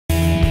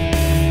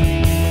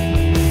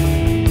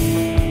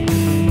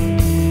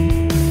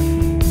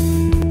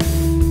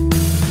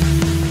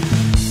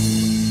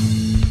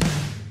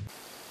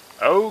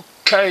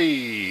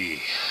Okay,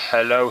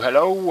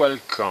 hello,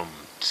 welcome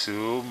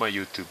to my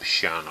YouTube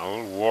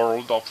channel,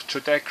 World of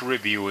TREDEC,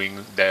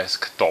 reviewing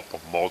desktop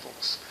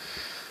models.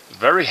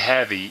 Very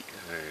heavy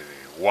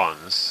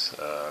ones.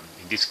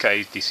 In this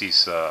case, this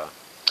is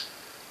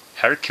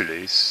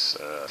Hercules.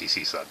 This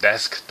is a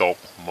desktop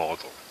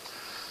model.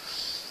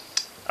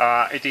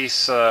 It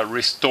is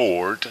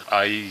restored.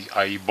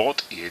 I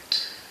bought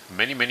it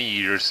many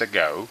years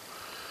ago.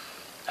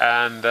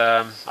 And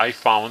I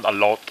found a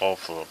lot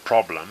of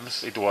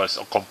problems. It was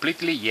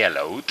completely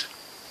yellowed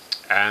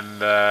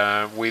and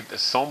with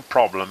some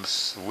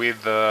problems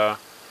with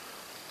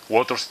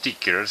water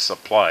stickers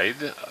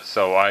applied,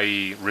 so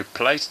I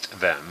replaced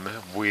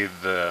them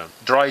with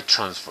dry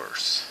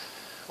transfers,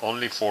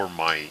 only for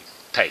my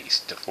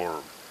taste,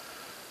 for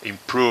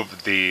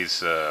improve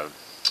this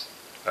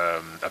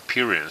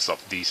appearance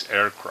of this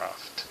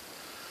aircraft.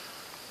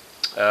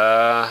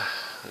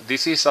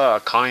 This is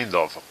a kind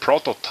of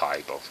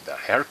prototype of the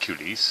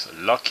Hercules,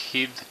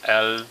 Lockheed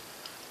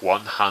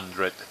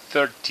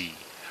L-130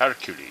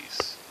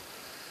 Hercules,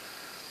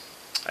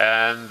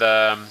 and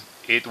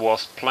it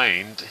was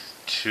planned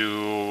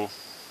to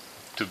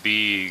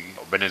be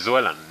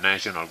Venezuelan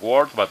National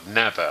Guard, but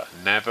never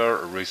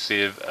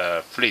received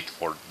a fleet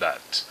for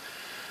that.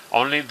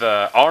 Only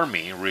the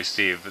army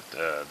received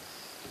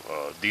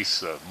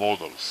these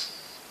models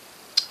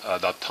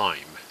at that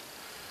time.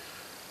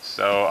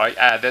 So I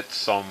added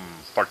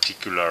some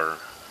particular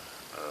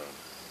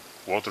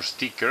water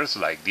stickers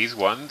like this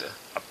one,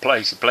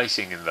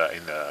 placing in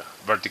the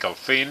vertical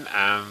fin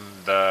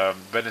and the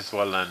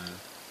Venezuelan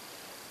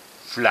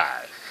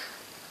flag.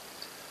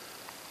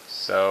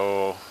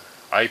 So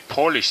I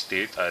polished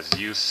it, as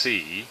you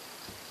see.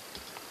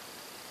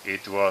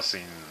 It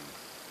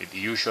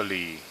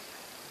usually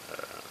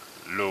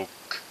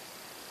look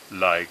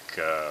like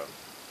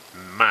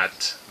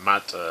matte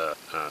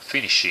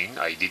finishing.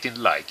 I didn't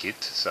like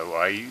it, so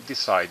I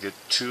decided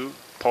to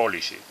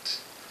polish it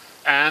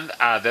and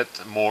added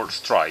more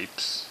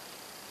stripes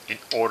in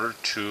order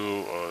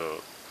to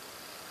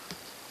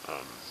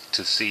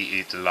see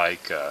it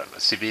like a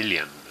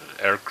civilian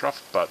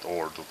aircraft, but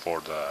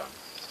for the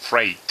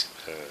freight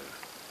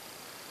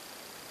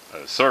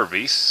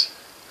service.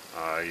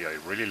 I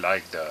really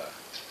like the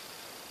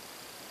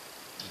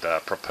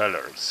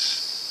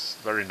propellers,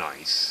 very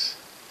nice.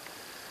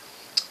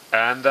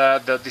 And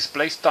the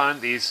display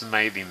stand is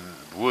made in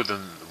wood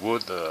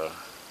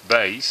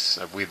base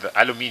with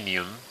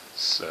aluminium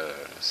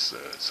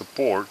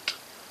support,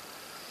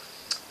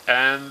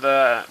 and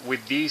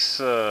with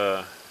this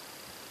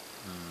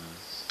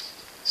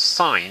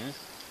sign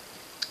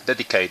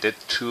dedicated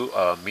to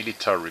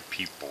military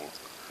people.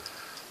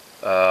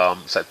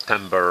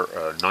 September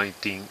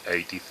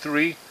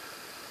 1983,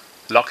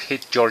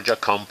 Lockheed Georgia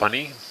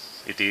Company.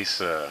 It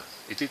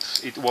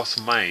was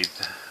made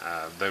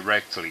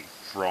directly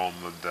from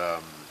the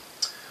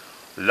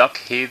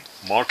Lockheed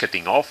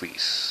marketing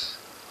office,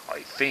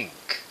 I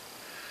think,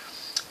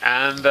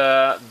 and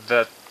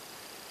the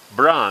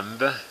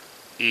brand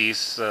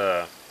is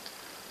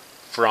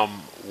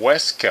from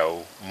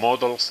Wesco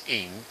Models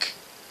Inc.,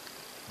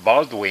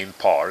 Baldwin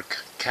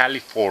Park,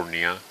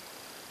 California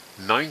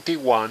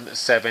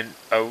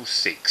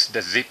 91706,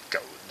 the zip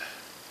code.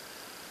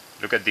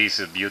 Look at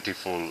this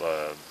beautiful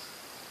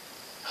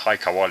high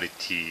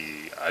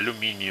quality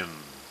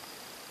aluminum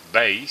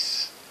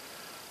base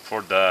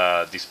for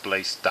the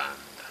display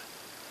stand.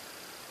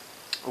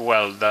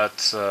 Well,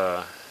 that's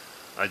a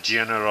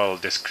general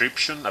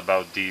description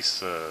about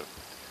this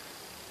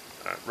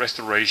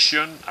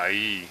restoration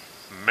I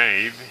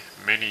made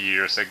many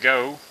years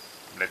ago.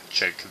 Let's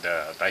check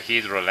the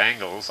dihedral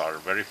angles are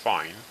very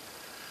fine.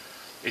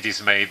 It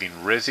is made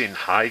in resin,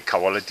 high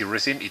quality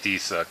resin. It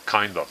is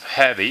kind of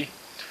heavy.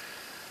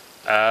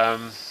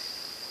 The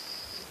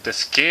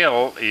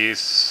scale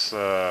is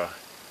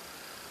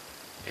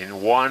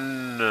in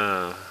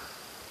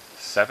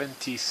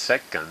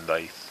 1/72,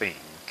 I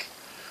think.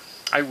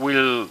 I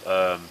will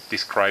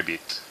describe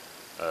it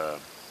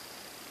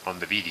on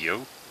the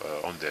video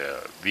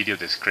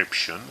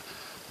description,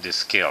 the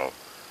scale.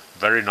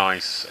 Very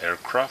nice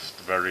aircraft,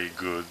 very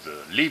good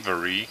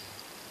livery.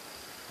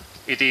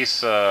 It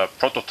is a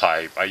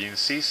prototype, I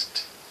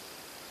insist,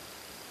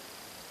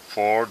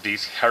 for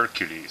this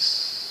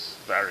Hercules.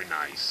 Very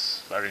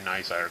nice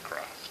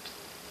aircraft.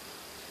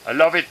 I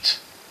love it,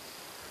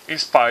 in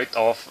spite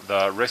of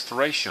the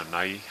restoration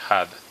I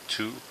had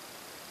to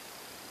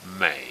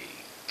make.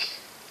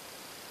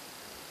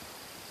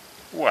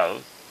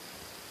 Well,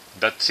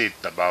 that's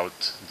it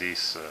about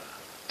this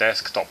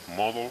desktop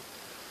model.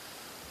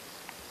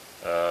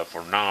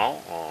 For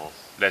now,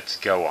 let's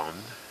go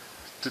on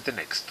to the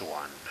next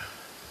one.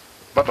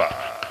 Bye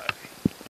bye.